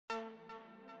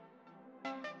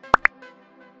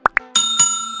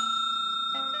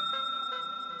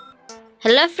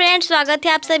Hello friends, स्वागत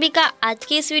है आप सभी का। आज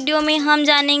की इस वीडियो में हम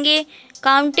जानेंगे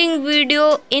counting video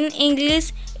in English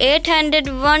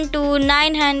 801 to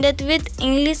 900 with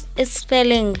English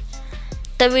spelling.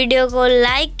 तो वीडियो को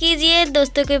लाइक कीजिए,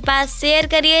 दोस्तों के पास शेयर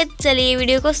करिए। चलिए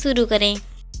वीडियो को शुरू करें।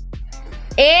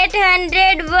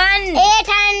 801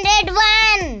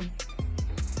 801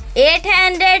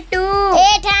 802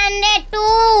 802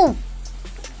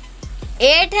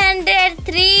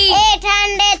 803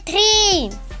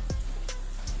 803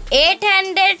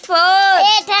 804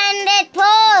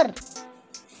 804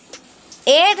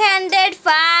 805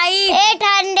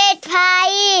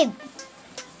 805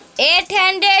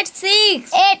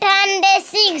 806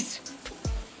 806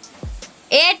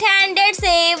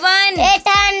 807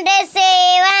 807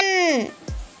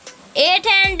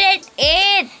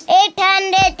 808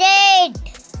 808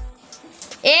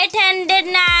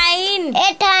 809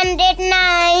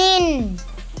 809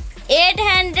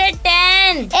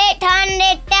 810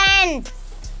 810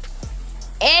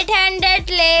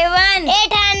 811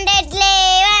 811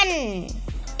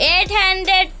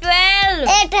 812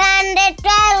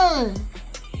 812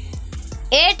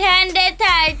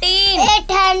 813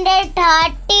 813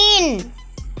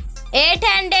 814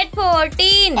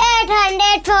 814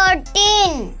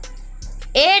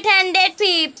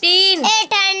 815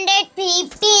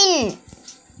 815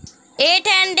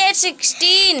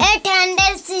 816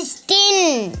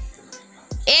 816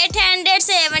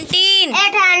 817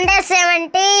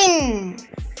 817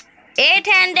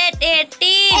 818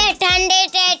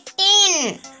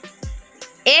 818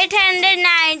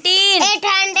 819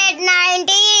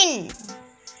 819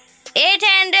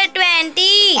 820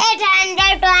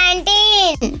 820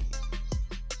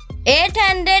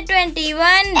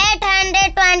 821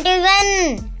 821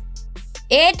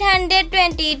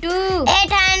 822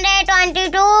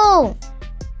 822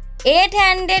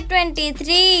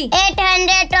 823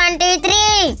 823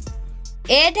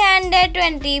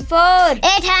 824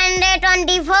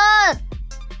 824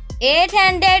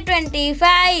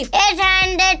 825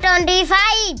 825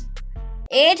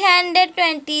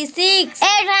 826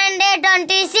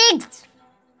 826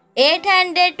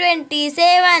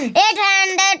 827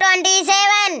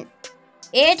 827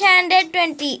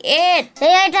 828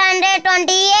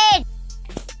 828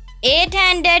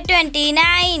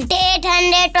 829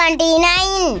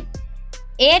 829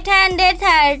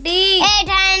 830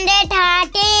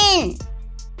 813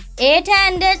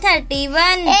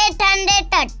 831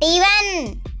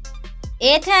 831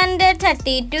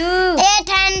 832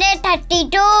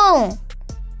 832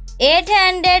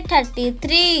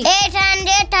 833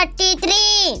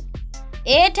 833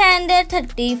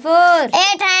 834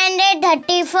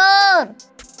 834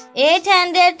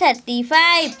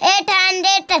 835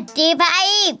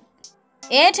 835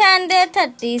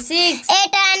 836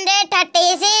 836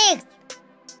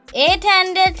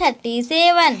 837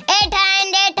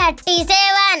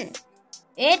 837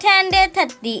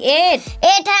 838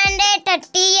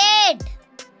 838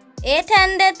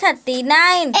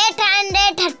 839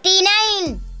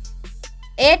 839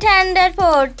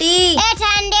 840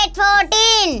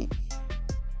 814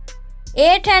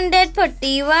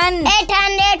 841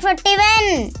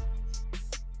 841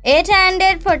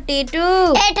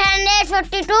 842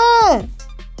 842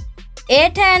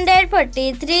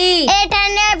 843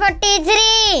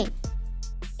 843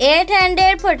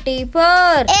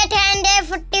 844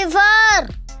 844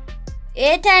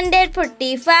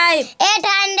 845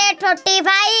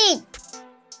 845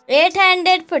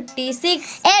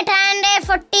 846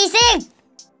 846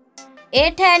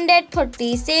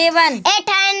 847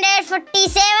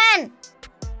 847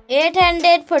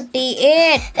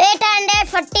 848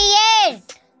 848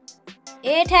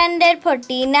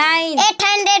 849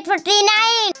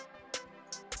 849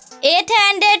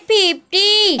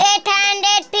 850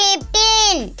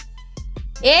 815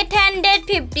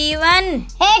 851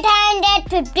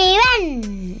 851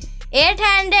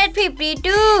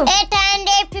 852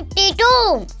 852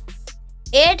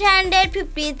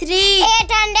 853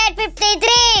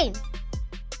 853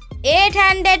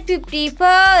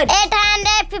 854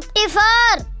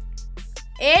 854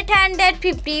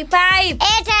 855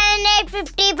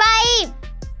 855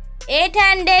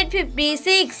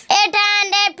 856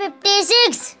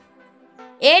 856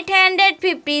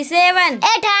 857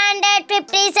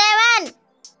 857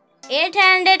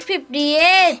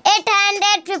 858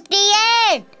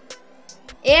 858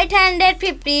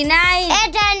 859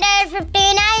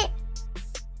 859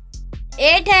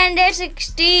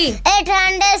 860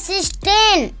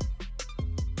 816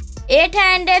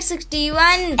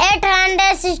 861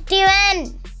 861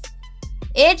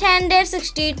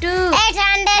 862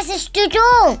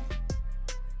 862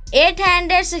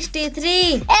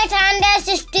 863,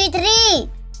 863,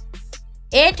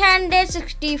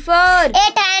 864,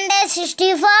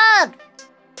 864,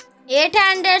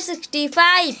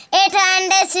 865,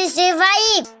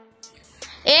 865,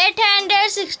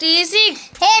 866,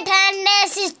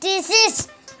 866,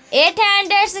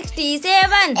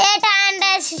 867,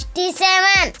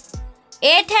 867,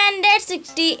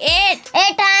 868,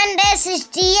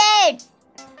 868,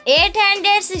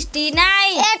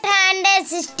 869,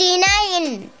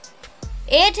 869,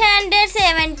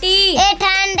 870,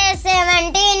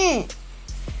 817,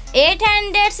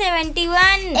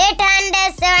 871,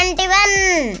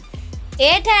 871,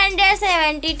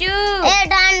 872,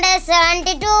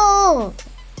 872,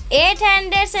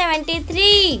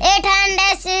 873,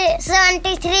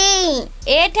 873,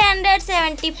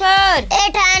 874,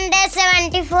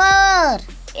 874,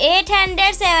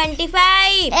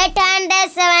 875,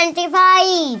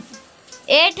 875,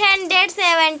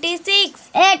 876,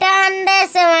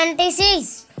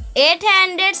 876,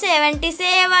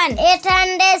 877,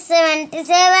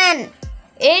 877,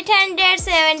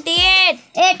 878,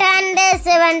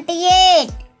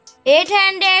 878,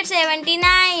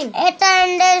 879,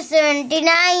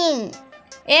 879,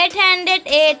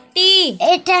 880,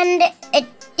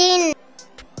 818,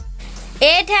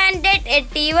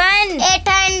 881,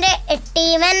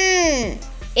 881,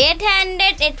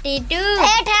 882,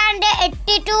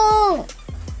 882,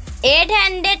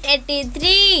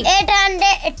 883,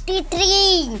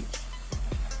 883,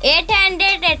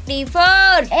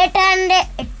 884,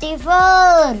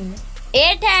 884,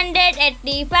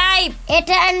 885,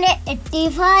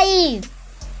 885,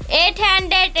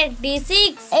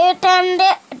 886,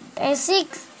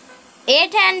 886,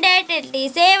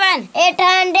 887,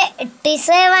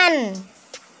 887,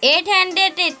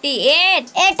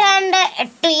 888,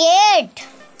 888,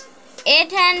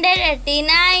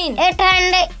 889,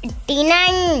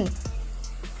 889,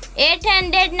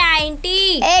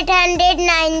 890,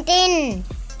 819,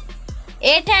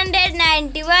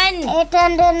 891,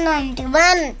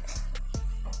 891,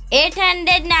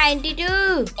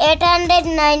 892,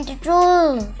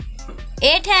 892,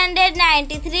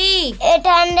 893,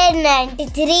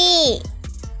 893,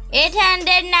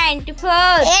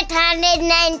 894,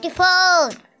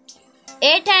 894,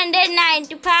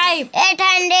 895,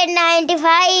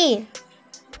 895,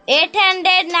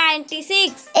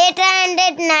 896,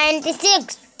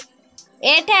 896,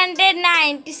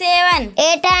 897,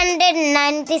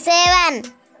 897,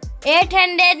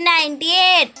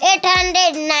 898,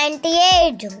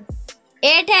 898,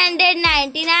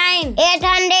 899,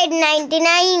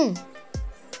 899,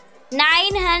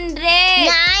 900,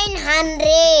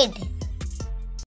 900,